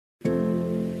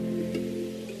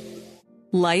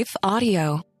Life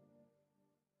Audio.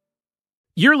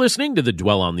 You're listening to the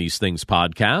Dwell on These Things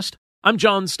podcast. I'm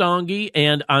John Stange,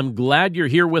 and I'm glad you're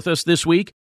here with us this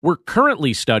week. We're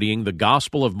currently studying the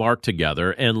Gospel of Mark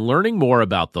together and learning more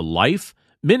about the life,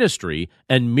 ministry,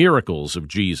 and miracles of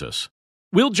Jesus.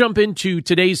 We'll jump into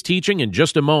today's teaching in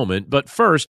just a moment, but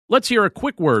first, let's hear a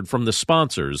quick word from the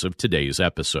sponsors of today's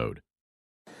episode.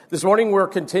 This morning, we're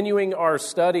continuing our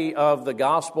study of the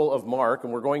Gospel of Mark,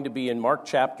 and we're going to be in Mark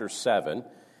chapter 7,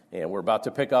 and we're about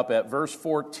to pick up at verse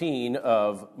 14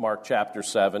 of Mark chapter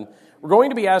 7. We're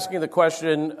going to be asking the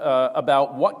question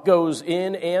about what goes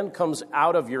in and comes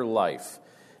out of your life,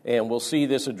 and we'll see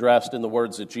this addressed in the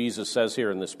words that Jesus says here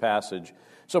in this passage.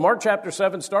 So Mark chapter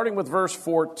 7, starting with verse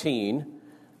 14,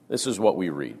 this is what we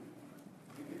read.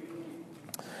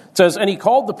 It says, "And he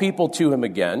called the people to him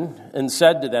again and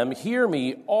said to them, 'Hear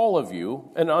me, all of you,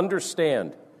 and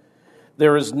understand.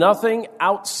 There is nothing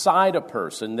outside a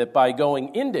person that by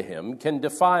going into him can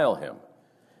defile him.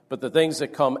 But the things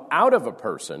that come out of a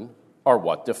person are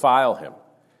what defile him.'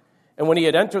 And when he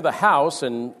had entered the house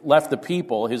and left the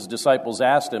people, his disciples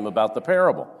asked him about the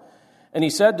parable. And he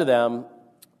said to them,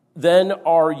 'Then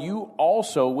are you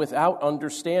also without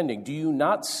understanding? Do you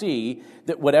not see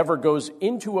that whatever goes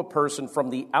into a person from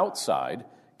the outside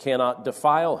cannot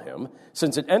defile him,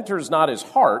 since it enters not his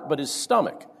heart, but his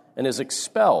stomach, and is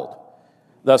expelled?'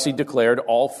 Thus he declared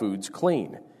all foods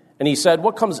clean. And he said,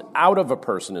 'What comes out of a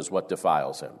person is what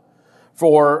defiles him.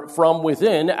 For from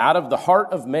within, out of the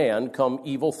heart of man, come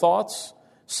evil thoughts,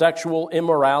 sexual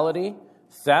immorality,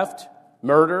 theft,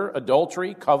 murder,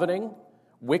 adultery, coveting,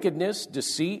 wickedness,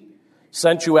 deceit,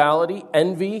 sensuality,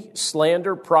 envy,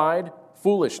 slander, pride,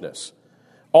 foolishness.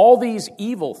 All these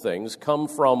evil things come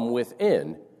from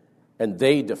within, and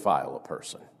they defile a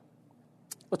person.'"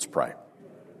 Let's pray.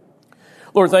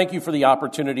 Lord, thank you for the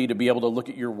opportunity to be able to look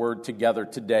at your word together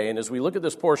today. And as we look at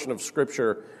this portion of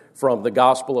Scripture from the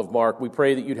Gospel of Mark, we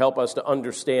pray that you'd help us to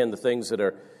understand the things that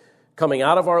are coming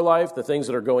out of our life, the things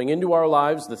that are going into our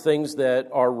lives, the things that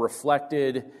are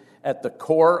reflected at the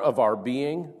core of our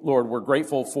being. Lord, we're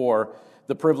grateful for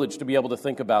the privilege to be able to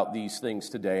think about these things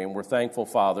today. And we're thankful,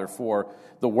 Father, for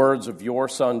the words of your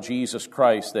Son, Jesus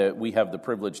Christ, that we have the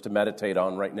privilege to meditate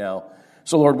on right now.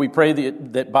 So, Lord, we pray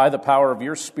that by the power of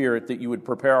your Spirit that you would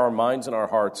prepare our minds and our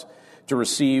hearts to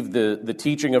receive the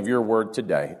teaching of your word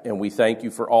today. And we thank you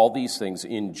for all these things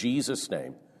in Jesus'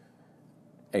 name.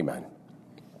 Amen.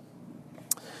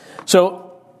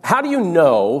 So, how do you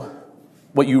know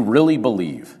what you really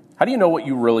believe? How do you know what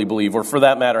you really believe? Or for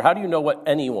that matter, how do you know what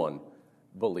anyone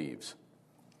believes?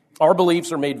 Our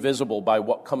beliefs are made visible by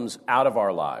what comes out of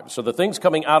our lives. So the things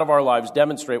coming out of our lives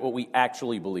demonstrate what we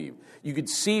actually believe. You could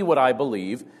see what I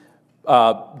believe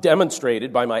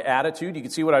demonstrated by my attitude. You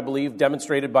can see what I believe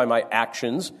demonstrated by my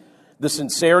actions. The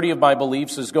sincerity of my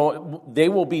beliefs they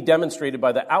will be demonstrated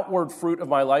by the outward fruit of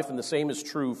my life, and the same is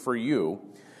true for you.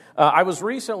 I was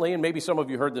recently, and maybe some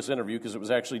of you heard this interview because it was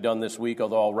actually done this week,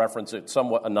 although I'll reference it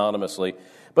somewhat anonymously.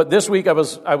 But this week I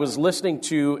was listening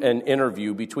to an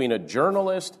interview between a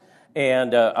journalist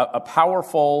and a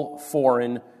powerful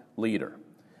foreign leader.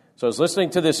 So I was listening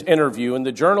to this interview, and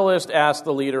the journalist asked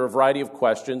the leader a variety of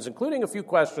questions, including a few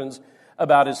questions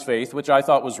about his faith, which I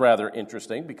thought was rather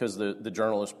interesting because the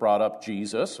journalist brought up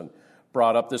Jesus and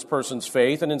brought up this person's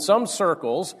faith. And in some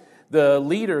circles, the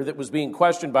leader that was being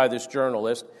questioned by this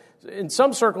journalist, in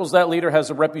some circles, that leader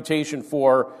has a reputation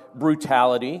for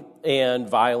brutality and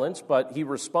violence, but he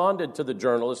responded to the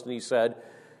journalist and he said,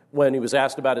 when he was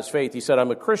asked about his faith, he said,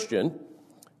 "I'm a Christian."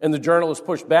 And the journalist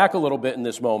pushed back a little bit in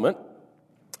this moment,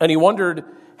 and he wondered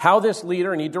how this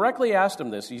leader, and he directly asked him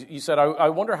this, he said, I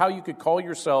wonder how you could call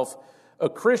yourself a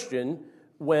Christian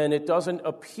when it doesn't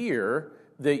appear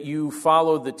that you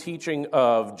follow the teaching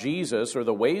of Jesus or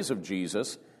the ways of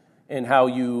Jesus and how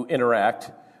you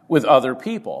interact with other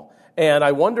people. And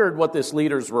I wondered what this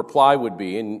leader's reply would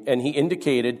be, and he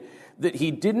indicated that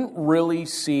he didn't really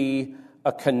see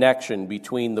a connection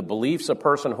between the beliefs a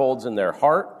person holds in their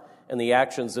heart and the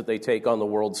actions that they take on the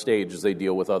world stage as they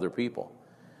deal with other people.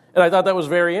 And I thought that was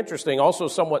very interesting, also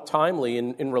somewhat timely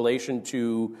in relation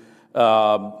to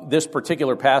this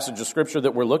particular passage of Scripture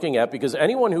that we're looking at, because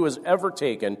anyone who has ever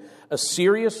taken a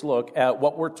serious look at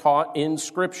what we're taught in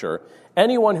Scripture,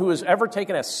 anyone who has ever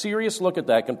taken a serious look at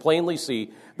that can plainly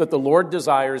see that the Lord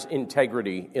desires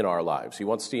integrity in our lives. He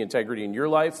wants to see integrity in your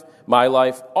life, my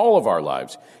life, all of our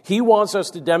lives. He wants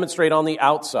us to demonstrate on the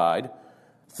outside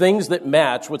things that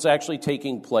match what's actually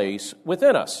taking place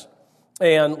within us.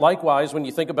 And likewise, when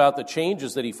you think about the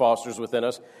changes that he fosters within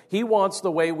us, he wants the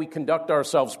way we conduct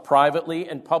ourselves privately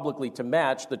and publicly to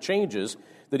match the changes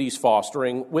that he's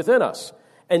fostering within us.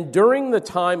 And during the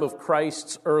time of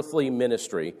Christ's earthly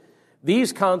ministry,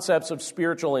 these concepts of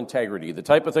spiritual integrity, the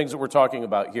type of things that we're talking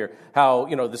about here, how,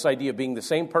 this idea of being the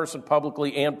same person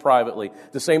publicly and privately,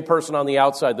 the same person on the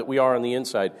outside that we are on the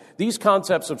inside, these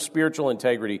concepts of spiritual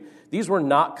integrity, these were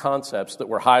not concepts that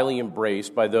were highly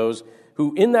embraced by those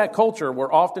who in that culture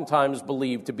were oftentimes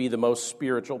believed to be the most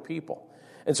spiritual people.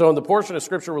 And so in the portion of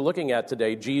Scripture we're looking at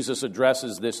today, Jesus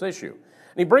addresses this issue.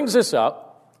 And he brings this up,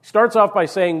 starts off by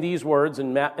saying these words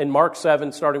in Mark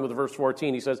 7, starting with verse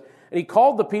 14. He says, "And he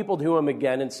called the people to him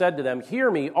again and said to them,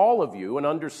 'Hear me, all of you, and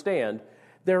understand,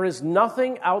 there is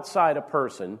nothing outside a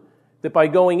person that by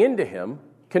going into him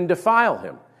can defile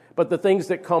him, but the things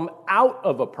that come out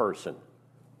of a person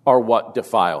are what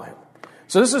defile him.'"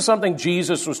 So this is something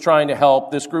Jesus was trying to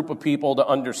help this group of people to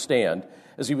understand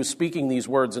as he was speaking these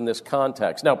words in this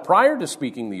context. Now, prior to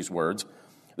speaking these words,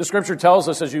 the Scripture tells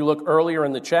us, as you look earlier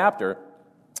in the chapter,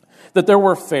 that there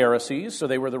were Pharisees, so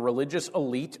they were the religious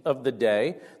elite of the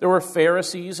day. There were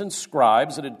Pharisees and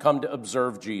scribes that had come to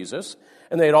observe Jesus,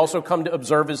 and they had also come to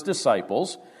observe his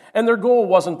disciples. And their goal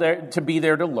wasn't there to be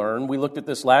there to learn. We looked at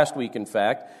this last week, in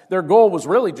fact. Their goal was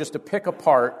really just to pick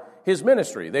apart his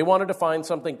ministry. They wanted to find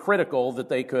something critical that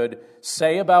they could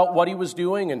say about what he was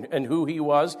doing and who he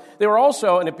was. They were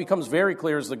also, and it becomes very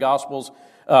clear as the Gospels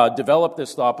develop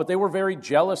this thought, but they were very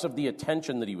jealous of the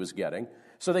attention that he was getting.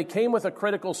 So they came with a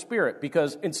critical spirit,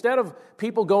 because instead of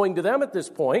people going to them at this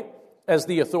point as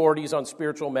the authorities on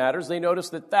spiritual matters, they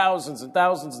noticed that thousands and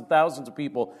thousands and thousands of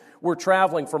people were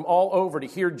traveling from all over to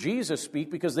hear Jesus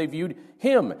speak, because they viewed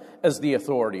him as the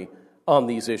authority on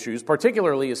these issues,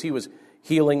 particularly as he was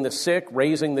healing the sick,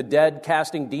 raising the dead,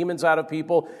 casting demons out of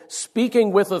people,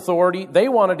 speaking with authority. They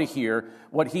wanted to hear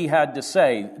what he had to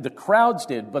say. The crowds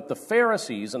did, but the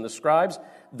Pharisees and the scribes,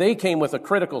 they came with a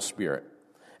critical spirit.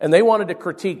 And they wanted to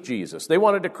critique Jesus. They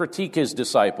wanted to critique his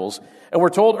disciples. And we're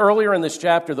told earlier in this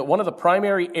chapter that one of the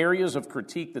primary areas of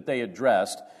critique that they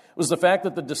addressed was the fact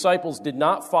that the disciples did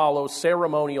not follow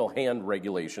ceremonial hand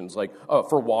regulations, like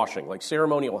for washing, like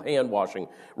ceremonial hand washing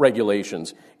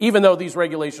regulations. Even though these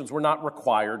regulations were not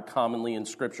required commonly in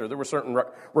Scripture, there were certain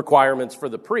requirements for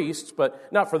the priests,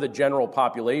 but not for the general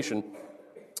population.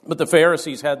 But the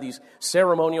Pharisees had these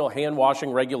ceremonial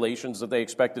hand-washing regulations that they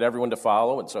expected everyone to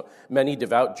follow, and so many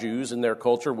devout Jews in their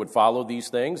culture would follow these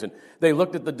things. And they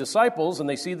looked at the disciples, and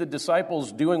they see the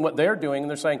disciples doing what they're doing, and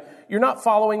they're saying, "You're not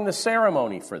following the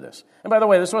ceremony for this." And by the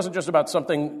way, this wasn't just about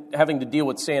something having to deal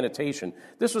with sanitation.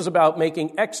 This was about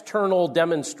making external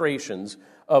demonstrations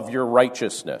of your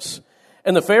righteousness.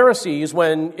 And the Pharisees,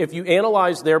 if you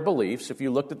analyze their beliefs, if you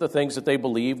looked at the things that they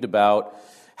believed about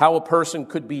how a person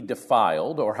could be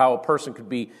defiled or how a person could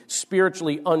be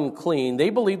spiritually unclean,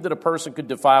 they believed that a person could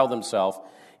defile themselves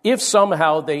if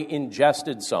somehow they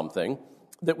ingested something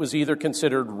that was either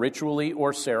considered ritually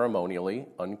or ceremonially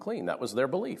unclean. That was their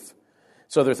belief.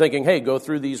 So they're thinking, hey, go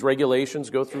through these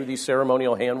regulations, go through these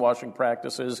ceremonial hand-washing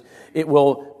practices. It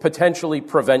will potentially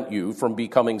prevent you from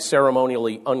becoming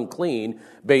ceremonially unclean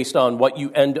based on what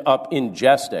you end up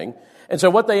ingesting. And so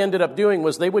what they ended up doing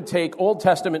was they would take Old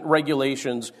Testament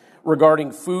regulations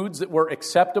regarding foods that were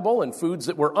acceptable and foods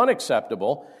that were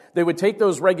unacceptable. They would take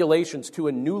those regulations to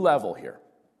a new level here.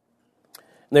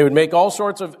 And they would make all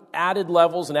sorts of added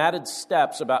levels and added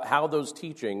steps about how those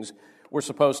teachings were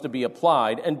supposed to be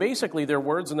applied. And basically their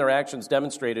words and their actions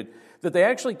demonstrated that they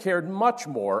actually cared much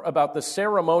more about the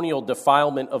ceremonial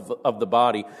defilement of the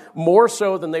body, more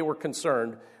so than they were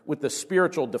concerned with the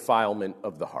spiritual defilement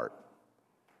of the heart.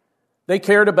 They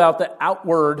cared about the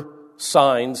outward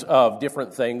signs of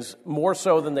different things more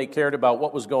so than they cared about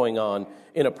what was going on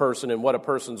in a person and what a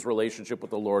person's relationship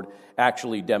with the Lord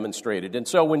actually demonstrated. And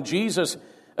so when Jesus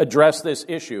addressed this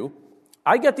issue,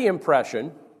 I get the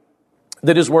impression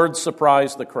that his words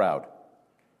surprised the crowd.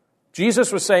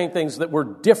 Jesus was saying things that were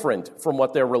different from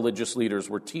what their religious leaders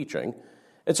were teaching.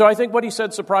 And so I think what he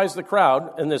said surprised the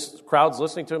crowd, and this crowd's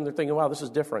listening to him, they're thinking, wow, this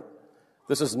is different.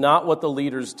 This is not what the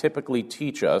leaders typically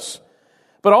teach us.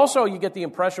 But also you get the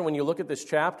impression when you look at this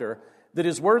chapter that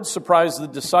his words surprised the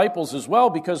disciples as well,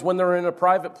 because when they're in a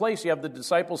private place, you have the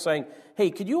disciples saying,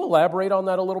 hey, could you elaborate on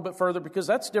that a little bit further? Because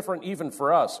that's different even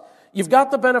for us. You've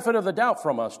got the benefit of the doubt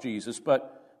from us, Jesus,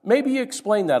 but maybe you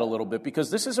explain that a little bit,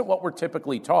 because this isn't what we're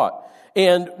typically taught.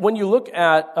 And when you look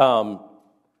at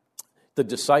the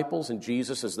disciples and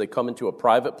Jesus as they come into a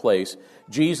private place,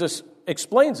 Jesus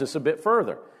explains this a bit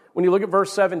further. When you look at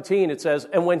verse 17, it says,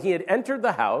 and when he had entered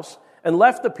the house and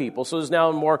left the people, so there's now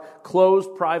a more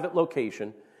closed private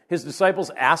location, his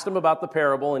disciples asked him about the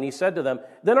parable, and he said to them,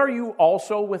 then are you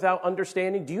also without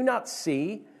understanding? Do you not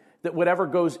see that whatever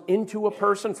goes into a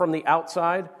person from the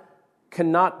outside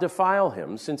cannot defile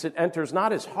him, since it enters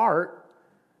not his heart,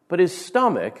 but his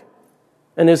stomach,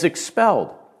 and is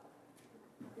expelled.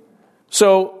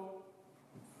 So,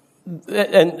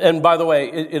 and by the way,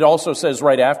 it also says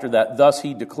right after that, thus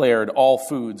he declared all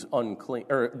foods unclean,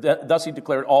 or thus he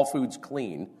declared all foods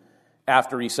clean,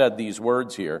 after he said these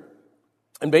words here.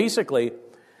 And basically,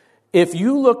 if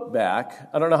you look back,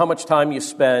 I don't know how much time you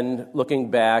spend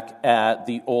looking back at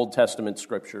the Old Testament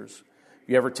scriptures. If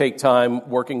you ever take time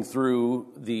working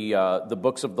through the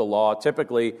books of the law,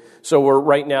 typically, so we're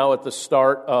right now at the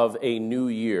start of a new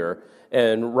year,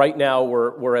 and right now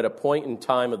we're at a point in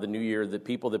time of the new year that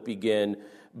people that begin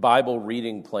Bible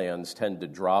reading plans tend to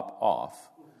drop off.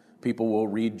 People will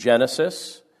read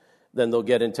Genesis, then they'll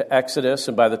get into Exodus,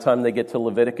 and by the time they get to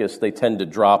Leviticus, they tend to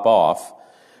drop off.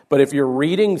 But if you're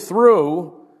reading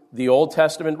through the Old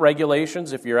Testament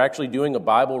regulations, if you're actually doing a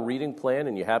Bible reading plan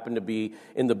and you happen to be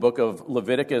in the book of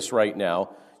Leviticus right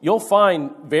now, you'll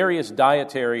find various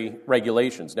dietary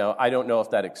regulations. Now, I don't know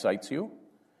if that excites you.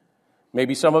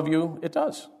 Maybe some of you, it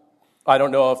does. I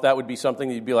don't know if that would be something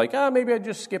that you'd be like, maybe I'd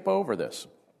just skip over this.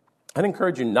 I'd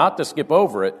encourage you not to skip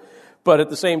over it, but at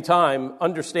the same time,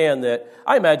 understand that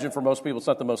I imagine for most people it's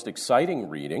not the most exciting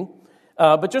reading.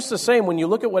 But just the same, when you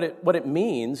look at what it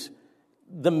means,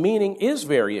 the meaning is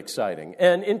very exciting.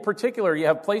 And in particular, you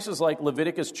have places like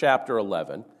Leviticus chapter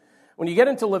 11. When you get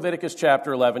into Leviticus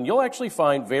chapter 11, you'll actually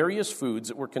find various foods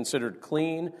that were considered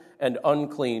clean and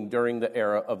unclean during the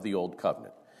era of the Old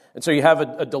Covenant. And so you have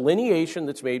a delineation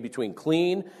that's made between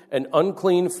clean and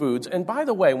unclean foods. And by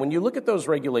the way, when you look at those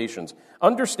regulations,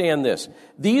 understand this.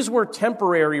 These were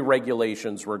temporary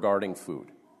regulations regarding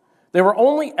food. They were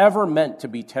only ever meant to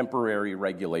be temporary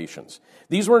regulations.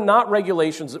 These were not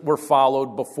regulations that were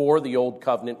followed before the Old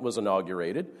Covenant was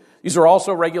inaugurated. These are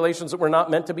also regulations that were not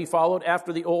meant to be followed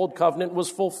after the Old Covenant was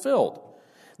fulfilled.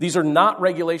 These are not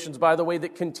regulations, by the way,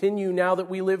 that continue now that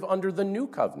we live under the New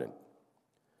Covenant.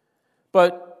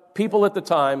 But people at the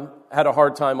time had a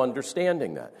hard time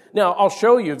understanding that. Now, I'll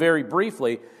show you very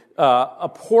briefly a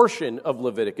portion of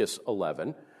Leviticus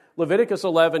 11. Leviticus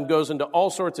 11 goes into all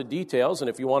sorts of details, and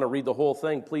if you want to read the whole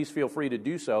thing, please feel free to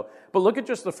do so. But look at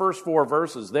just the first 4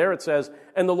 verses. There it says,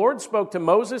 "And the Lord spoke to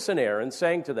Moses and Aaron,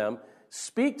 saying to them,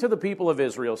 Speak to the people of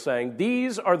Israel, saying,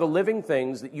 These are the living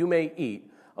things that you may eat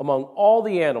among all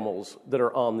the animals that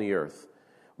are on the earth.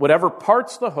 Whatever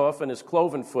parts the hoof and is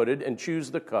cloven-footed and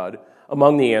chews the cud,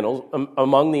 among the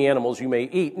animals you may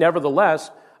eat.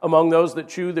 Nevertheless, among those that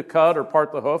chew the cud or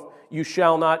part the hoof, you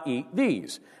shall not eat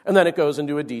these." And then it goes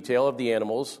into a detail of the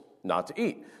animals not to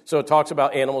eat. So it talks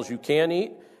about animals you can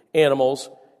eat, animals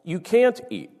you can't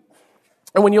eat.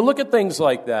 And when you look at things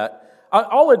like that,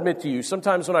 I'll admit to you,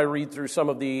 sometimes when I read through some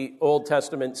of the Old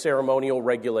Testament ceremonial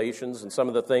regulations and some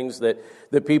of the things that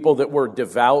the people that were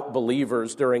devout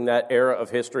believers during that era of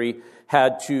history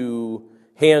had to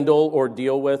handle or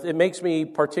deal with, it makes me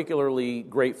particularly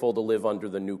grateful to live under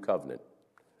the New Covenant.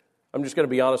 I'm just going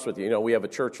to be honest with you. You know, we have a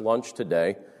church lunch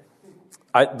today.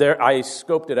 I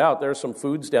scoped it out. There are some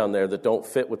foods down there that don't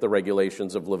fit with the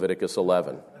regulations of Leviticus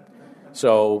 11.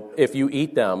 So if you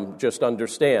eat them, just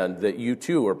understand that you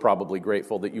too are probably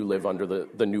grateful that you live under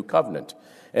the New Covenant.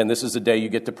 And this is the day you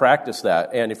get to practice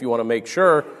that. And if you want to make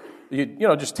sure, you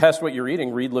just test what you're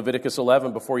eating. Read Leviticus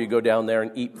 11 before you go down there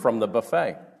and eat from the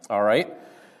buffet. All right?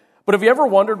 But have you ever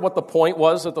wondered what the point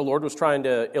was that the Lord was trying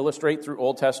to illustrate through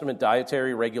Old Testament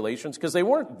dietary regulations? Because they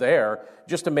weren't there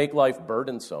just to make life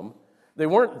burdensome. They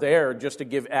weren't there just to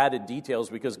give added details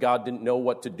because God didn't know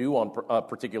what to do on a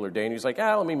particular day. And he's like,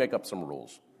 let me make up some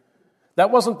rules.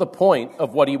 That wasn't the point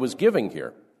of what he was giving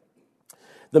here.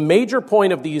 The major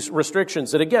point of these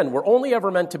restrictions that, again, were only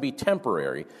ever meant to be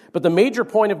temporary, but the major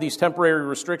point of these temporary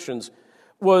restrictions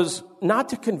was not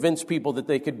to convince people that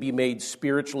they could be made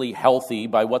spiritually healthy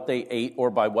by what they ate or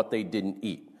by what they didn't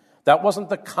eat. That wasn't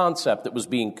the concept that was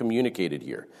being communicated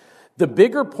here. The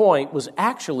bigger point was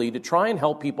actually to try and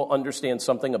help people understand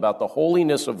something about the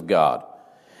holiness of God.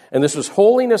 And this was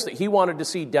holiness that he wanted to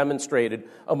see demonstrated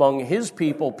among his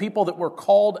people that were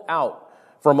called out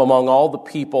from among all the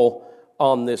people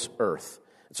on this earth.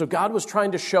 So God was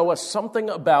trying to show us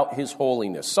something about his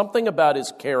holiness, something about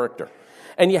his character.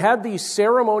 And you had these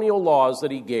ceremonial laws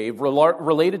that he gave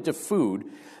related to food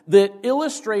that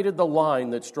illustrated the line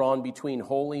that's drawn between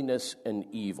holiness and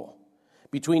evil,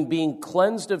 between being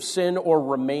cleansed of sin or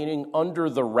remaining under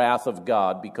the wrath of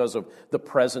God because of the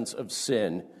presence of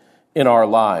sin in our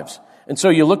lives. And so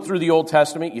you look through the Old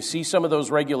Testament, you see some of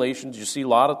those regulations, you see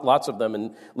lots of them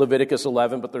in Leviticus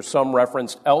 11, but there's some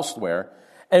referenced elsewhere.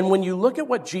 And when you look at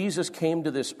what Jesus came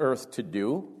to this earth to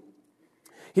do,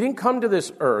 he didn't come to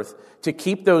this earth to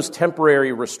keep those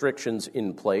temporary restrictions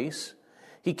in place,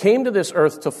 He came to this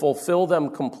earth to fulfill them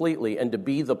completely and to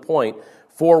be the point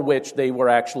for which they were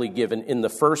actually given in the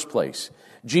first place.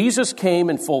 Jesus came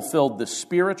and fulfilled the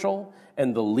spiritual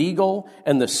and the legal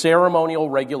and the ceremonial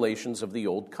regulations of the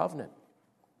Old Covenant.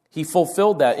 He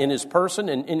fulfilled that in his person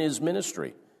and in his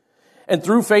ministry. And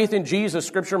through faith in Jesus,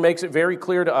 Scripture makes it very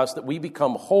clear to us that we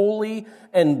become holy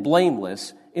and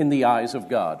blameless in the eyes of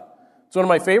God. It's one of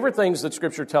my favorite things that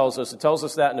Scripture tells us. It tells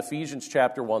us that in Ephesians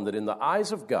chapter 1, that in the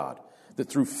eyes of God, that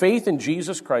through faith in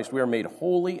Jesus Christ, we are made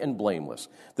holy and blameless.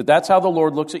 That's how the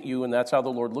Lord looks at you, and that's how the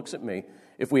Lord looks at me,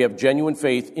 if we have genuine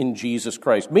faith in Jesus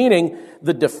Christ. Meaning,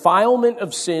 the defilement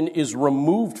of sin is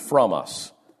removed from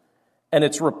us, and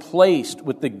it's replaced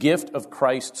with the gift of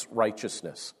Christ's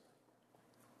righteousness.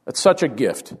 That's such a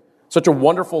gift, such a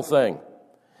wonderful thing.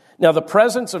 Now, the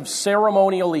presence of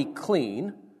ceremonially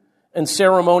clean and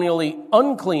ceremonially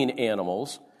unclean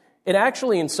animals, it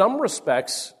actually, in some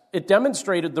respects, it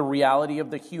demonstrated the reality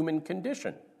of the human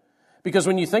condition. Because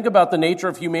when you think about the nature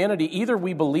of humanity, either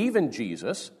we believe in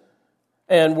Jesus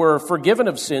and we're forgiven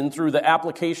of sin through the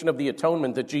application of the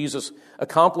atonement that Jesus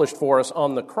accomplished for us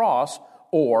on the cross,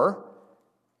 or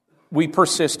we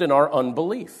persist in our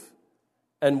unbelief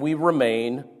and we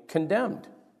remain condemned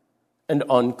and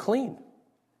unclean.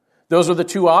 Those are the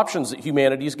two options that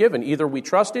humanity is given. Either we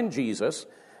trust in Jesus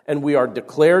and we are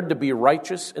declared to be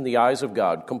righteous in the eyes of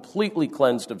God, completely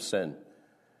cleansed of sin,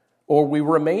 or we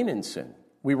remain in sin.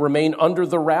 We remain under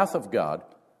the wrath of God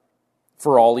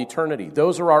for all eternity.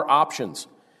 Those are our options.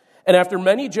 And after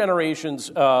many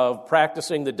generations of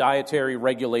practicing the dietary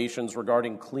regulations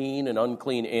regarding clean and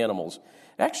unclean animals,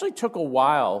 it actually took a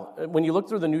while. When you look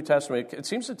through the New Testament, it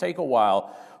seems to take a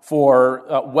while for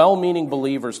well-meaning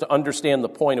believers to understand the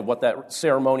point of what that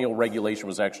ceremonial regulation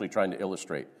was actually trying to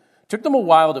illustrate. It took them a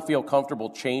while to feel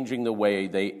comfortable changing the way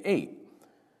they ate.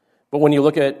 But when you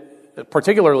look at,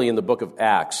 particularly in the book of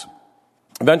Acts,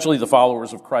 eventually the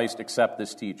followers of Christ accept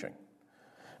this teaching.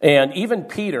 And even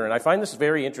Peter, and I find this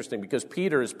very interesting because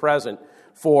Peter is present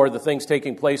for the things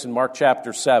taking place in Mark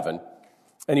chapter 7.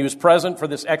 And he was present for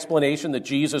this explanation that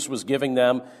Jesus was giving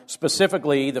them,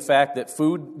 specifically the fact that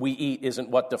food we eat isn't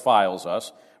what defiles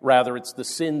us. Rather, it's the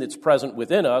sin that's present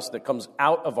within us that comes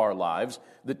out of our lives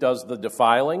that does the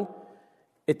defiling.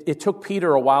 It took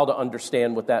Peter a while to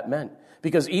understand what that meant.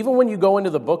 Because even when you go into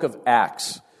the book of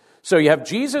Acts, so you have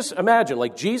Jesus, imagine,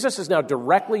 like Jesus has now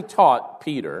directly taught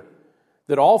Peter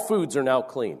that all foods are now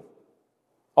clean.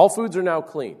 All foods are now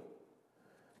clean.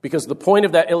 Because the point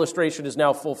of that illustration is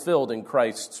now fulfilled in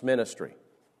Christ's ministry.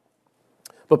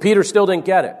 But Peter still didn't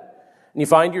get it. And you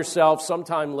find yourself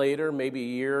sometime later, maybe a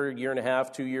year and a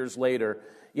half, 2 years later,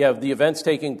 you have the events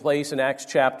taking place in Acts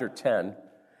chapter 10.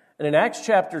 And in Acts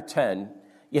chapter 10,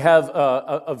 you have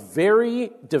a very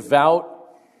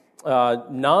devout,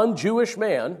 non-Jewish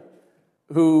man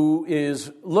who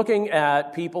is looking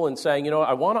at people and saying,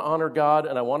 I want to honor God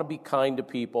and I want to be kind to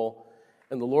people.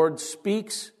 And the Lord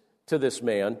speaks to this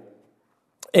man.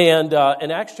 And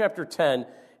in Acts chapter 10,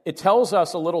 it tells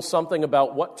us a little something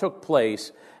about what took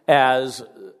place as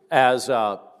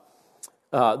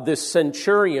this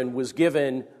centurion was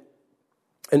given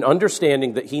an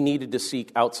understanding that he needed to seek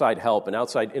outside help and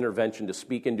outside intervention to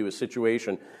speak into a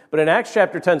situation. But in Acts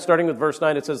chapter 10, starting with verse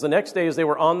 9, it says, "The next day as they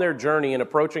were on their journey and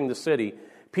approaching the city,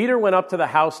 Peter went up to the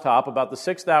housetop about the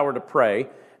 6th hour to pray,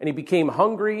 and he became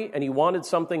hungry and he wanted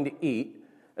something to eat.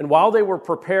 And while they were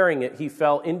preparing it, he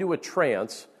fell into a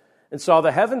trance and saw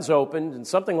the heavens opened and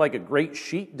something like a great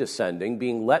sheet descending,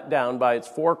 being let down by its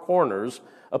four corners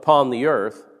upon the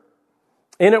earth.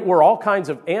 In it were all kinds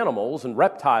of animals and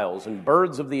reptiles and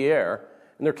birds of the air.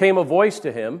 And there came a voice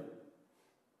to him,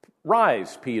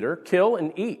 'Rise, Peter, kill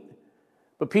and eat.'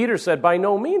 But Peter said, 'By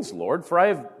no means, Lord, for I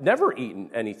have never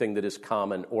eaten anything that is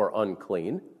common or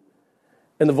unclean.'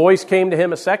 And the voice came to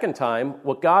him a second time,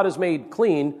 'What God has made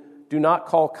clean, do not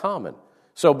call common.'"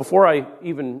 So before I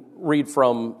even read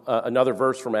from another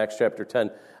verse from Acts chapter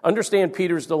 10, understand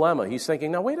Peter's dilemma. He's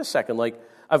thinking, now wait a second,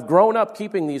 I've grown up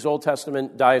keeping these Old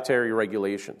Testament dietary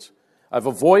regulations. I've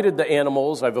avoided the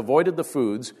animals, I've avoided the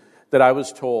foods that I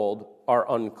was told are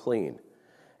unclean.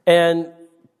 And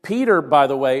Peter, by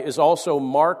the way, is also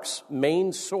Mark's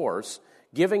main source,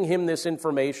 giving him this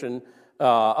information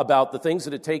about the things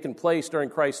that had taken place during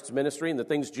Christ's ministry and the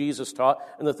things Jesus taught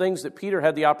and the things that Peter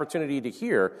had the opportunity to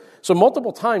hear. So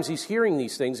multiple times he's hearing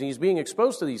these things and he's being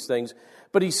exposed to these things,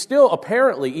 but he's still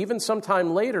apparently, even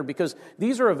sometime later, because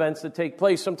these are events that take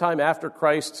place sometime after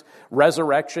Christ's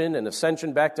resurrection and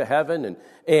ascension back to heaven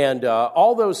and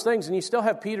all those things, and you still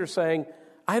have Peter saying,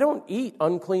 I don't eat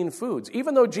unclean foods,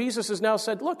 even though Jesus has now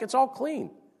said, look, it's all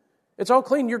clean. It's all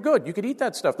clean, you're good, you could eat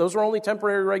that stuff. Those are only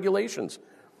temporary regulations.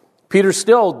 Peter's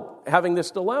still having this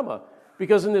dilemma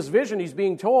because in this vision he's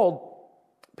being told,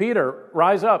 Peter,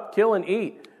 rise up, kill and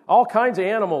eat. All kinds of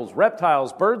animals,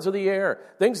 reptiles, birds of the air,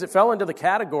 things that fell into the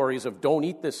categories of don't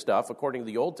eat this stuff according to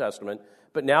the Old Testament.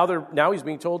 But now he's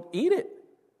being told, eat it.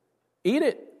 Eat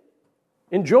it.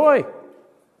 Enjoy.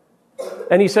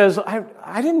 And he says,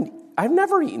 I've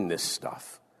never eaten this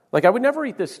stuff. Like, I would never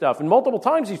eat this stuff. And multiple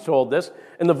times he's told this,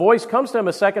 and the voice comes to him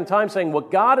a second time saying,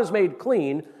 what God has made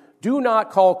clean, do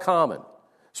not call common.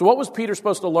 So what was Peter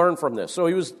supposed to learn from this? So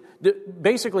he was,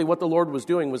 basically what the Lord was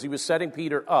doing was he was setting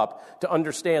Peter up to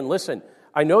understand, listen,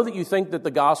 I know that you think that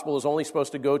the gospel is only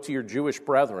supposed to go to your Jewish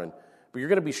brethren, but you're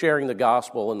going to be sharing the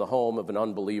gospel in the home of an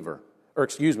unbeliever. Or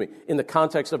in the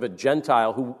context of a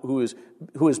Gentile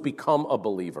who has become a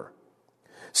believer.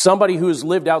 Somebody who has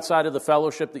lived outside of the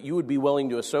fellowship that you would be willing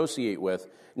to associate with.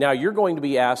 Now you're going to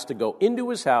be asked to go into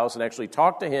his house and actually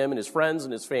talk to him and his friends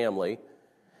and his family.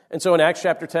 And so in Acts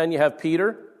chapter 10, you have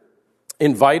Peter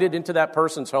invited into that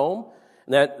person's home.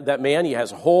 And that man, he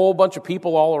has a whole bunch of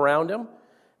people all around him.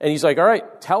 And he's like, all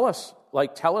right, tell us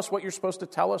what you're supposed to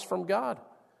tell us from God.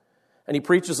 And he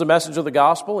preaches the message of the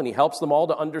gospel and he helps them all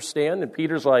to understand. And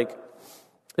Peter's like,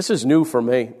 this is new for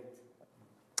me.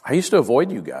 I used to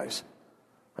avoid you guys.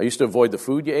 I used to avoid the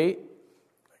food you ate.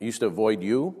 I used to avoid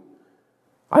you.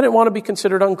 I didn't want to be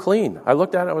considered unclean. I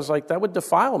looked at it, I was like, that would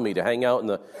defile me to hang out in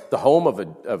the home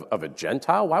of a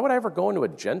Gentile. Why would I ever go into a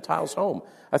Gentile's home?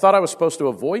 I thought I was supposed to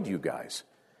avoid you guys.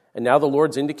 And now the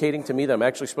Lord's indicating to me that I'm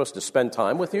actually supposed to spend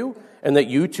time with you and that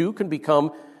you too can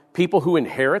become people who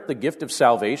inherit the gift of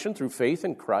salvation through faith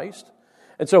in Christ.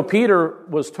 And so Peter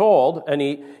was told, and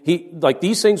he like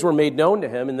these things were made known to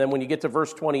him. And then when you get to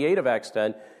verse 28 of Acts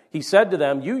 10, he said to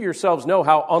them, you yourselves know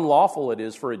how unlawful it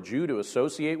is for a Jew to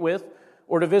associate with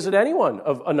or to visit anyone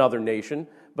of another nation,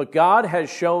 but God has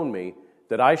shown me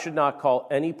that I should not call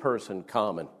any person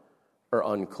common or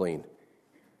unclean.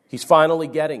 He's finally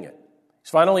getting it. He's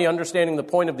finally understanding the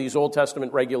point of these Old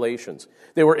Testament regulations.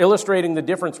 They were illustrating the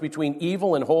difference between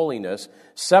evil and holiness,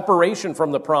 separation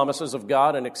from the promises of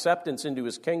God and acceptance into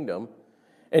his kingdom.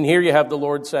 And here you have the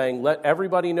Lord saying, let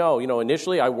everybody know.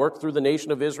 Initially I worked through the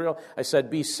nation of Israel. I said,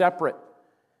 be separate.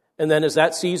 And then as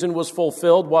that season was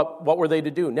fulfilled, what were they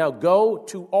to do? Now go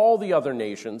to all the other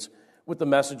nations with the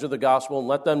message of the gospel and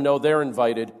let them know they're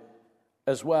invited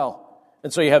as well.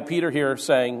 And so you have Peter here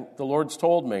saying, the Lord's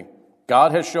told me,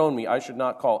 God has shown me I should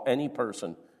not call any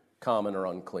person common or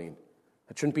unclean.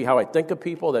 That shouldn't be how I think of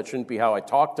people. That shouldn't be how I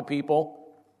talk to people.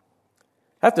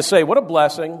 I have to say, what a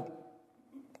blessing.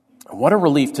 What a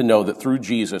relief to know that through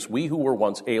Jesus, we who were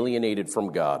once alienated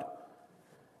from God,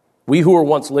 we who were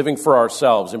once living for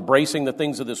ourselves, embracing the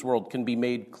things of this world, can be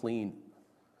made clean.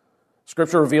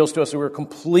 Scripture reveals to us that we're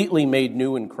completely made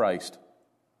new in Christ.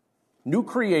 New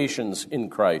creations in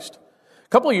Christ. A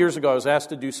couple of years ago, I was asked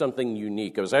to do something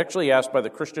unique. I was actually asked by the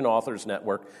Christian Authors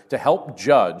Network to help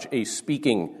judge a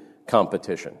speaking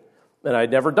competition. And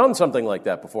I'd never done something like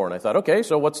that before. And I thought, okay,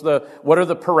 so what are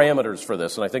the parameters for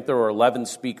this? And I think there were 11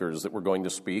 speakers that were going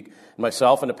to speak. And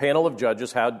myself and a panel of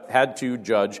judges had to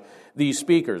judge these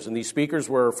speakers. And these speakers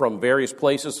were from various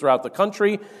places throughout the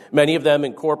country. Many of them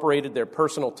incorporated their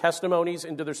personal testimonies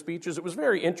into their speeches. It was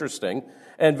very interesting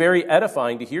and very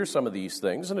edifying to hear some of these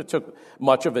things. And it took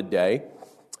much of a day.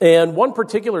 And one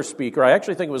particular speaker, I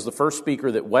actually think it was the first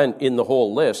speaker that went in the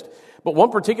whole list, but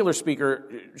one particular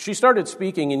speaker, she started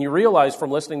speaking, and you realize from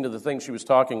listening to the things she was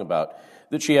talking about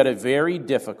that she had a very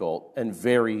difficult and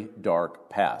very dark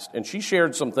past. And she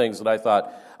shared some things that I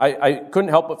thought, I couldn't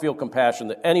help but feel compassion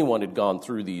that anyone had gone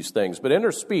through these things. But in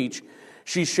her speech,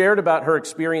 she shared about her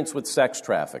experience with sex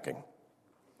trafficking.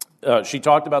 She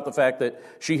talked about the fact that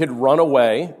she had run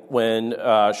away when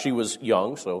she was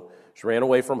young, so she ran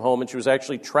away from home, and she was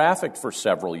actually trafficked for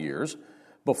several years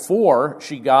before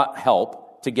she got help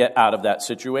to get out of that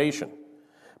situation.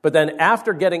 But then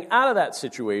after getting out of that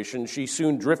situation, she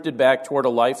soon drifted back toward a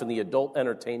life in the adult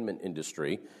entertainment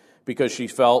industry because she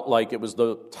felt like it was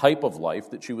the type of life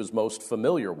that she was most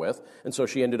familiar with, and so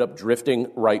she ended up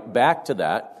drifting right back to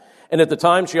that. And at the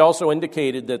time, she also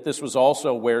indicated that this was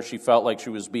also where she felt like she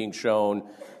was being shown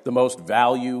the most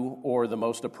value or the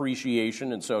most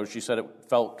appreciation, and so she said it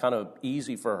felt kind of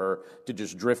easy for her to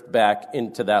just drift back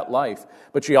into that life.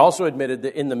 But she also admitted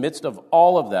that in the midst of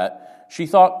all of that, she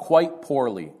thought quite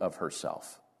poorly of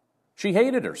herself. She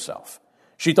hated herself.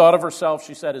 She thought of herself,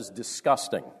 she said, as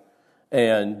disgusting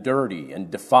and dirty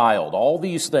and defiled, all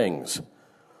these things.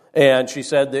 And she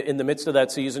said that in the midst of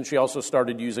that season, she also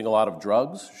started using a lot of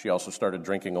drugs. She also started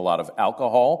drinking a lot of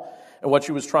alcohol. And what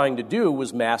she was trying to do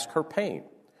was mask her pain.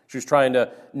 She was trying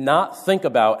to not think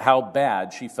about how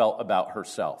bad she felt about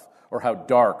herself or how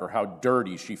dark or how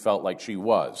dirty she felt like she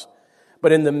was.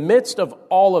 But in the midst of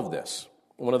all of this,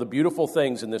 one of the beautiful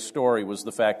things in this story was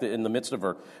the fact that in the midst of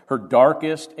her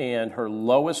darkest and her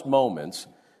lowest moments,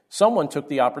 someone took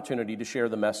the opportunity to share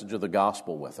the message of the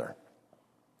gospel with her.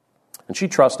 And she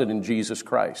trusted in Jesus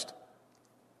Christ.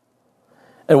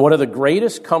 And one of the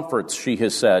greatest comforts, she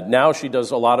has said, now she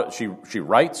does a lot of, she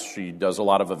writes, she does a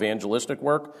lot of evangelistic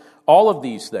work, all of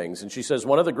these things. And she says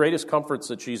one of the greatest comforts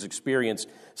that she's experienced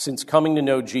since coming to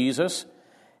know Jesus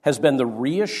has been the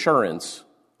reassurance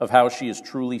of how she is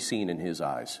truly seen in his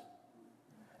eyes.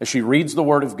 As she reads the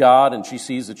Word of God and she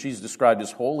sees that she's described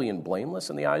as holy and blameless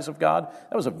in the eyes of God,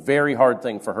 that was a very hard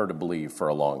thing for her to believe for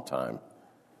a long time.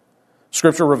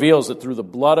 Scripture reveals that through the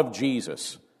blood of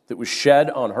Jesus that was shed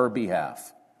on her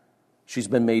behalf, she's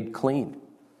been made clean.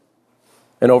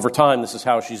 And over time, this is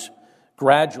how she's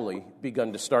gradually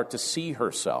begun to start to see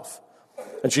herself.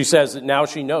 And she says that now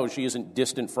she knows she isn't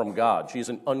distant from God. She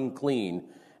isn't unclean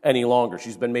any longer.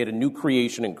 She's been made a new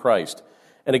creation in Christ.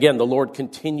 And again, the Lord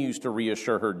continues to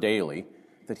reassure her daily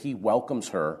that he welcomes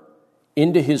her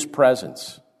into his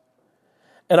presence.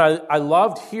 And I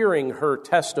loved hearing her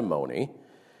testimony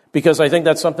because I think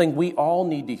that's something we all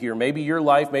need to hear. Maybe your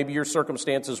life, maybe your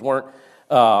circumstances weren't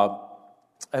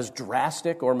as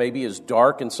drastic or maybe as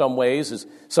dark in some ways as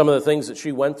some of the things that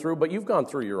she went through, but you've gone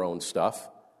through your own stuff.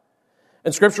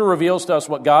 And Scripture reveals to us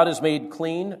what God has made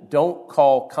clean, don't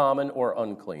call common or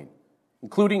unclean,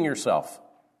 including yourself.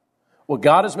 What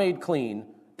God has made clean,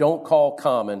 don't call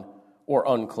common or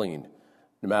unclean.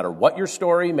 No matter what your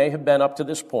story may have been up to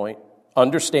this point,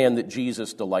 understand that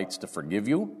Jesus delights to forgive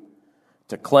you,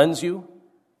 to cleanse you,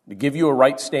 to give you a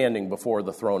right standing before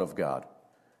the throne of God.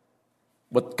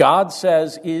 What God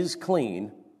says is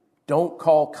clean, don't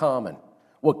call common.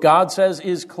 What God says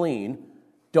is clean,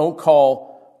 don't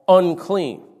call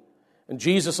unclean. And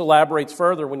Jesus elaborates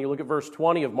further when you look at verse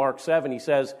 20 of Mark 7. He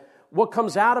says, what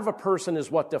comes out of a person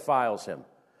is what defiles him.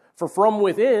 For from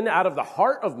within, out of the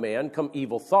heart of man, come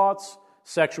evil thoughts,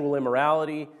 sexual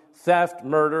immorality, theft,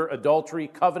 murder, adultery,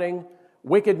 coveting,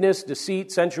 wickedness,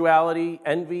 deceit, sensuality,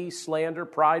 envy, slander,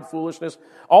 pride, foolishness.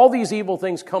 All these evil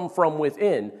things come from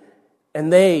within,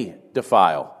 and they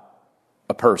defile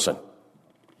a person.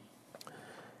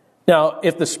 Now,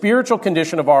 if the spiritual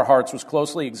condition of our hearts was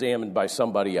closely examined by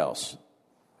somebody else,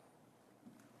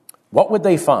 what would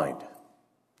they find?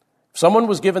 If someone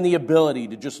was given the ability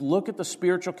to just look at the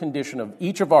spiritual condition of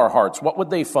each of our hearts, what would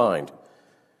they find?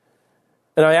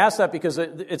 And I ask that because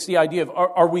it's the idea of,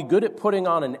 are we good at putting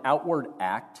on an outward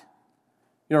act?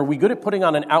 You know, are we good at putting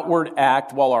on an outward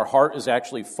act while our heart is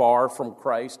actually far from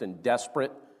Christ and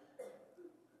desperate,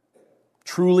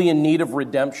 truly in need of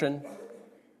redemption,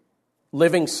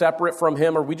 living separate from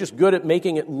him? Are we just good at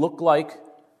making it look like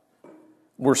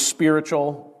we're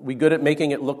spiritual? Are we good at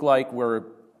making it look like we're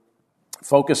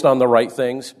focused on the right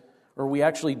things? Or are we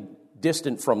actually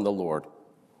distant from the Lord?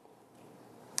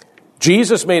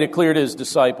 Jesus made it clear to his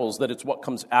disciples that it's what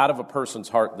comes out of a person's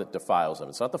heart that defiles them.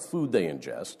 It's not the food they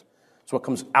ingest. It's what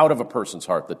comes out of a person's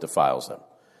heart that defiles them.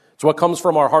 It's what comes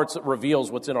from our hearts that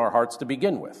reveals what's in our hearts to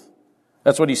begin with.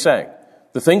 That's what he's saying.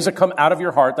 The things that come out of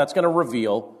your heart, that's going to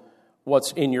reveal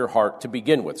what's in your heart to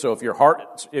begin with. So if your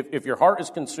heart is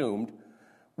consumed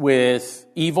with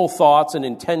evil thoughts and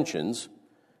intentions,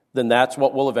 then that's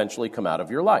what will eventually come out of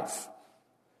your life.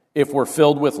 If we're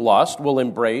filled with lust, we'll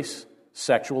embrace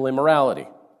sexual immorality.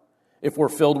 If we're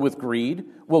filled with greed,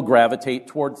 we'll gravitate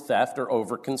toward theft or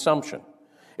overconsumption.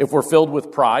 If we're filled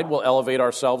with pride, we'll elevate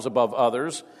ourselves above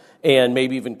others and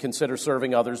maybe even consider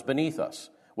serving others beneath us.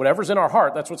 Whatever's in our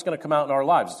heart, that's what's going to come out in our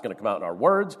lives. It's going to come out in our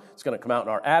words. It's going to come out in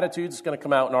our attitudes. It's going to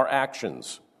come out in our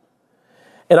actions.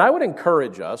 And I would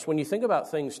encourage us, when you think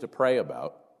about things to pray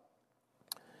about,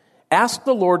 ask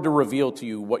the Lord to reveal to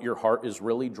you what your heart is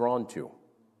really drawn to.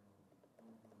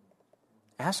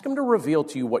 Ask him to reveal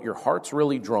to you what your heart's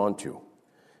really drawn to.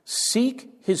 Seek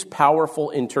his powerful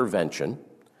intervention.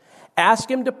 Ask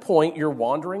him to point your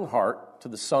wandering heart to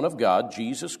the Son of God,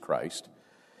 Jesus Christ,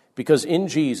 because in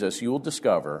Jesus you will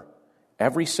discover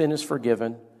every sin is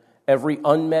forgiven, every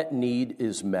unmet need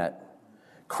is met.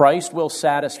 Christ will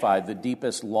satisfy the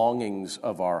deepest longings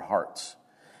of our hearts.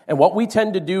 And what we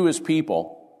tend to do as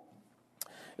people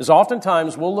is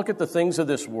oftentimes we'll look at the things of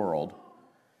this world,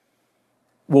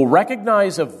 we'll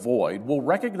recognize a void, we'll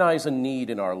recognize a need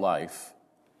in our life,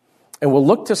 and we'll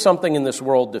look to something in this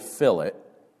world to fill it,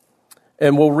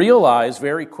 and we'll realize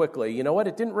very quickly, you know what,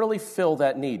 it didn't really fill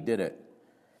that need, did it?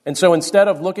 And so instead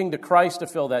of looking to Christ to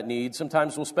fill that need,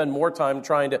 sometimes we'll spend more time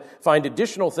trying to find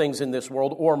additional things in this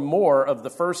world or more of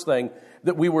the first thing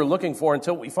that we were looking for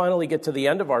until we finally get to the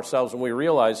end of ourselves and we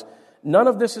realize none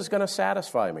of this is going to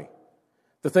satisfy me.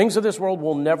 The things of this world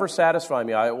will never satisfy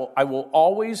me. I will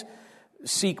always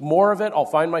seek more of it. I'll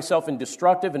find myself in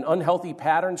destructive and unhealthy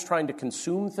patterns trying to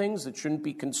consume things that shouldn't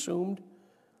be consumed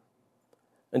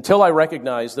until I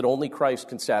recognize that only Christ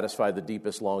can satisfy the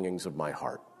deepest longings of my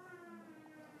heart.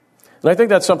 And I think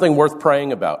that's something worth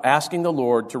praying about, asking the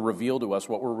Lord to reveal to us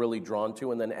what we're really drawn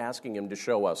to and then asking Him to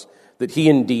show us that He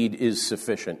indeed is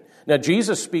sufficient. Now,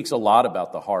 Jesus speaks a lot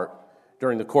about the heart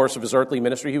during the course of His earthly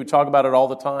ministry. He would talk about it all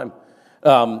the time.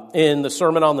 In the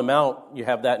Sermon on the Mount, you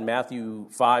have that in Matthew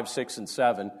 5, 6, and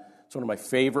 7. It's one of my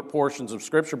favorite portions of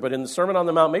Scripture. But in the Sermon on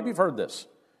the Mount, maybe you've heard this.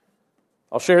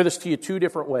 I'll share this to you two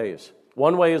different ways.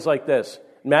 One way is like this.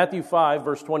 In Matthew 5,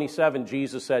 verse 27,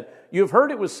 Jesus said, "You have heard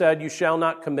it was said, 'You shall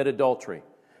not commit adultery.'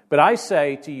 But I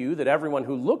say to you that everyone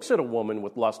who looks at a woman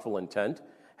with lustful intent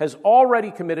has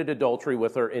already committed adultery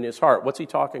with her in his heart." What's he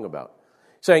talking about?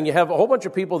 Saying you have a whole bunch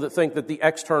of people that think that the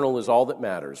external is all that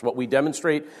matters. What we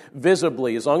demonstrate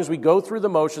visibly, as long as we go through the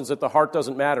motions, that the heart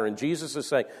doesn't matter. And Jesus is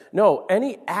saying, no,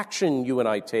 any action you and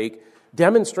I take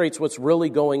demonstrates what's really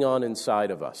going on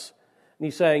inside of us. And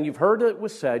he's saying, you've heard it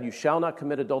was said, you shall not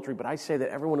commit adultery, but I say that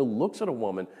everyone who looks at a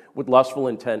woman with lustful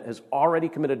intent has already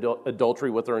committed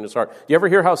adultery with her in his heart. Do you ever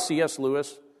hear how C.S.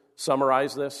 Lewis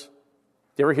summarized this?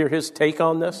 Do you ever hear his take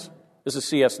on this? This is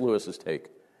C.S. Lewis's take.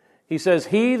 He says,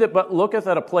 "He that but looketh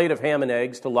at a plate of ham and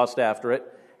eggs to lust after it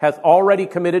hath already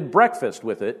committed breakfast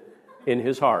with it in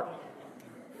his heart."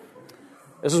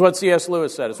 This is what C.S.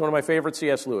 Lewis said. It's one of my favorite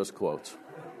C.S. Lewis quotes.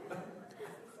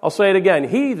 I'll say it again.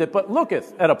 "He that but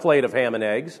looketh at a plate of ham and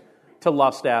eggs to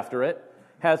lust after it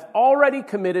hath already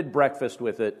committed breakfast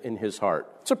with it in his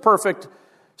heart." It's a perfect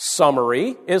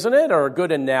summary, isn't it? Or a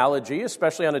good analogy,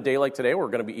 especially on a day like today where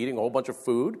we're going to be eating a whole bunch of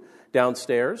food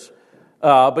downstairs.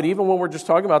 But even when we're just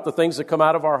talking about the things that come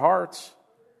out of our hearts,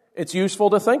 it's useful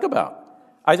to think about.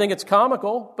 I think it's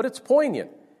comical, but it's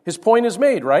poignant. His point is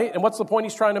made, right? And what's the point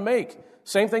he's trying to make?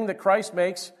 Same thing that Christ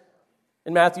makes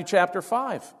in Matthew chapter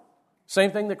 5. Same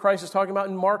thing that Christ is talking about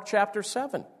in Mark chapter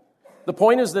 7. The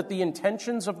point is that the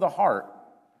intentions of the heart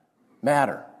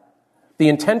matter. The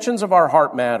intentions of our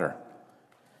heart matter.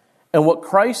 And what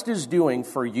Christ is doing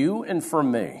for you and for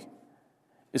me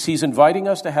is He's inviting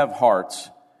us to have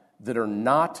hearts that are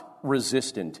not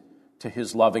resistant to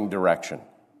His loving direction.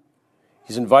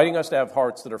 He's inviting us to have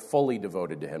hearts that are fully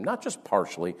devoted to Him, not just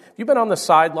partially. If you've been on the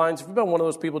sidelines, if you've been one of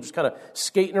those people just kind of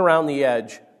skating around the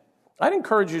edge, I'd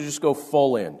encourage you to just go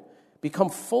full in. Become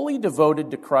fully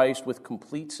devoted to Christ with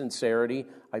complete sincerity.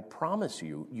 I promise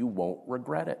you, you won't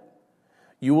regret it.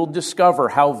 You will discover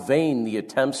how vain the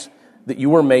attempts that you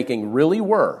were making really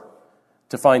were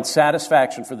to find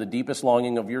satisfaction for the deepest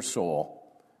longing of your soul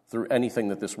through anything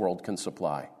that this world can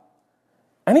supply.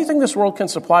 Anything this world can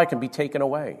supply can be taken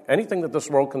away. Anything that this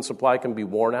world can supply can be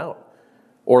worn out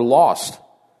or lost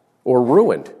or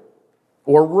ruined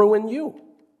or ruin you.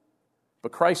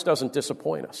 But Christ doesn't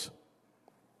disappoint us.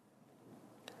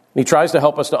 And He tries to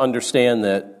help us to understand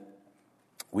that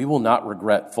we will not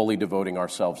regret fully devoting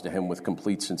ourselves to Him with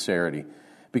complete sincerity.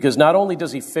 Because not only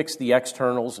does He fix the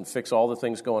externals and fix all the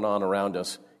things going on around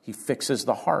us, He fixes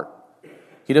the heart.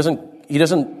 He doesn't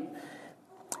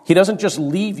just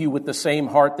leave you with the same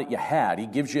heart that you had. He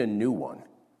gives you a new one.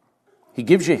 He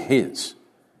gives you His.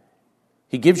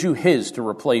 He gives you His to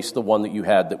replace the one that you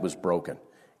had that was broken.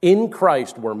 In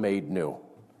Christ, we're made new.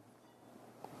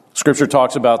 Scripture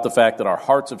talks about the fact that our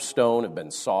hearts of stone have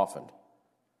been softened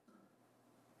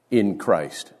in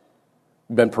Christ.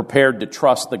 We've been prepared to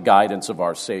trust the guidance of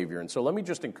our Savior. And so let me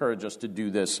just encourage us to do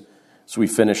this as we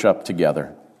finish up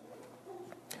together.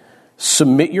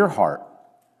 Submit your heart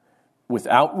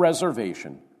without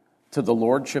reservation to the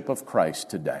Lordship of Christ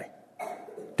today.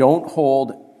 Don't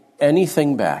hold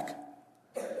anything back.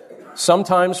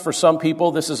 Sometimes for some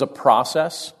people this is a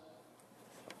process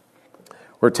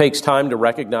where it takes time to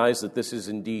recognize that this is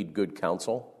indeed good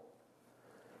counsel.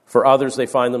 For others, they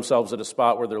find themselves at a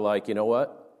spot where they're like, you know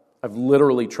what? I've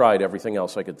literally tried everything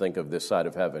else I could think of this side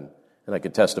of heaven, and I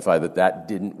could testify that that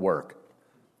didn't work.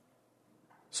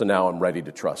 So now I'm ready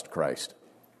to trust Christ.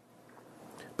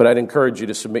 But I'd encourage you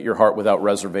to submit your heart without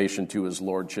reservation to His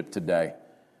Lordship today.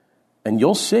 And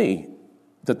you'll see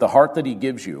that the heart that He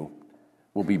gives you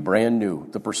will be brand new.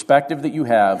 The perspective that you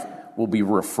have will be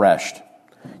refreshed.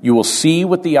 You will see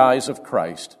with the eyes of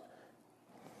Christ.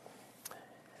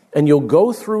 And you'll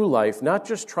go through life not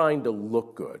just trying to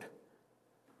look good,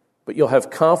 but you'll have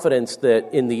confidence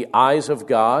that in the eyes of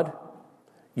God,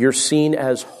 you're seen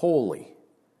as holy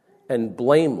and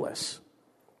blameless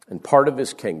and part of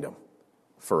His kingdom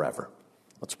forever.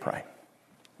 Let's pray.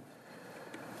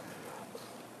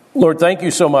 Lord, thank you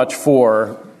so much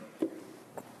for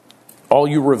all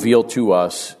you reveal to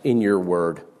us in your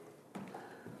word.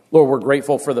 Lord, we're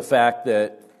grateful for the fact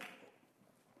that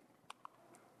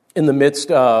in the midst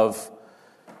of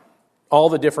all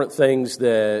the different things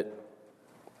that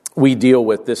we deal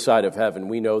with this side of heaven,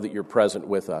 we know that you're present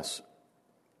with us.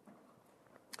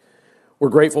 We're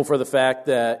grateful for the fact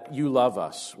that you love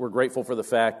us. We're grateful for the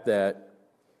fact that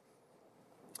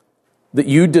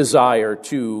you desire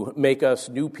to make us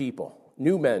new people,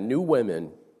 new men, new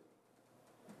women,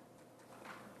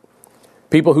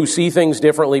 people who see things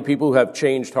differently, people who have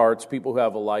changed hearts, people who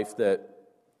have a life that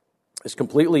is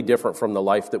completely different from the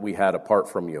life that we had apart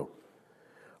from you.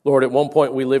 Lord, at one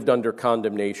point we lived under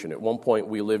condemnation. At one point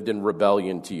we lived in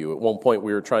rebellion to you. At one point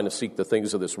we were trying to seek the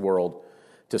things of this world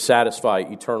to satisfy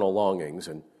eternal longings.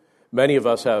 And many of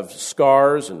us have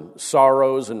scars and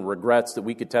sorrows and regrets that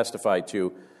we could testify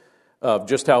to of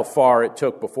just how far it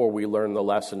took before we learned the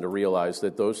lesson to realize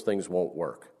that those things won't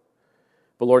work.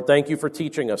 But Lord, thank you for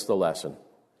teaching us the lesson.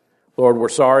 Lord, we're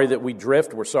sorry that we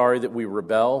drift. We're sorry that we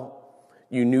rebel.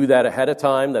 You knew that ahead of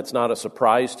time. That's not a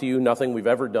surprise to you. Nothing we've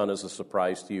ever done is a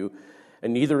surprise to you.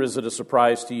 And neither is it a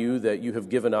surprise to you that you have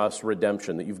given us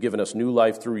redemption, that you've given us new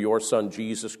life through your Son,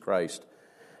 Jesus Christ.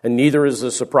 And neither is it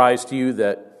a surprise to you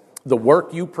that the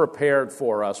work you prepared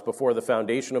for us before the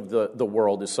foundation of the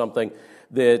world is something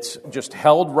that's just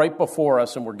held right before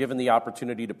us, and we're given the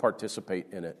opportunity to participate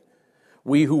in it.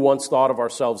 We who once thought of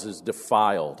ourselves as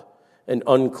defiled and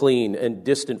unclean and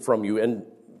distant from you, and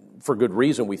for good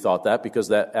reason we thought that, because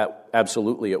that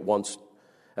absolutely at one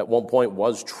point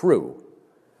was true.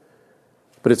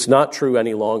 But it's not true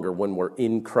any longer when we're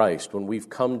in Christ, when we've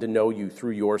come to know you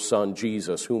through your Son,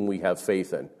 Jesus, whom we have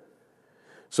faith in.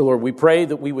 So, Lord, we pray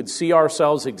that we would see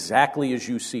ourselves exactly as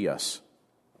you see us,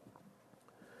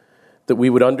 that we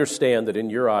would understand that in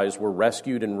your eyes we're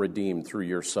rescued and redeemed through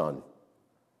your Son,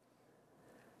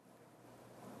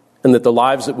 and that the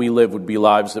lives that we live would be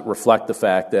lives that reflect the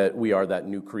fact that we are that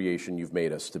new creation you've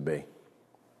made us to be.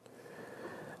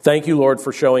 Thank you, Lord,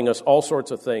 for showing us all sorts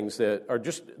of things that are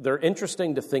they're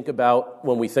interesting to think about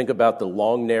when we think about the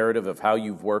long narrative of how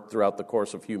you've worked throughout the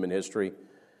course of human history.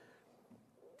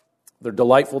 They're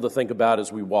delightful to think about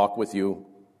as we walk with you.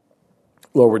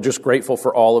 Lord, we're just grateful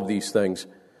for all of these things,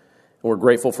 and we're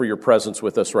grateful for your presence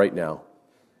with us right now.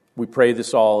 We pray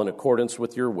this all in accordance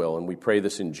with your will, and we pray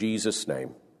this in Jesus'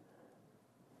 name.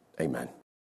 Amen.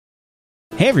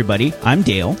 Hey everybody, I'm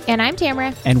Dale. And I'm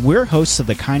Tamara. And we're hosts of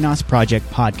the Kainos Project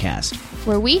podcast,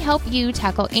 where we help you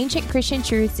tackle ancient Christian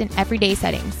truths in everyday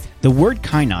settings. The word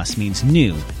Kainos means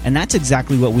new, and that's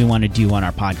exactly what we want to do on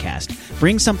our podcast.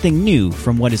 Bring something new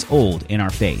from what is old in our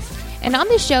faith. And on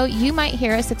this show, you might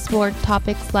hear us explore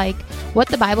topics like what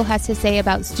the Bible has to say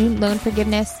about student loan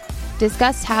forgiveness,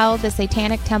 discuss how the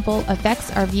Satanic Temple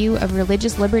affects our view of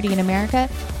religious liberty in America,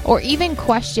 or even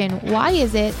question why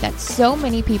is it that so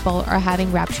many people are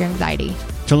having rapture anxiety.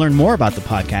 To learn more about the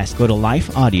podcast, go to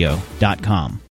lifeaudio.com.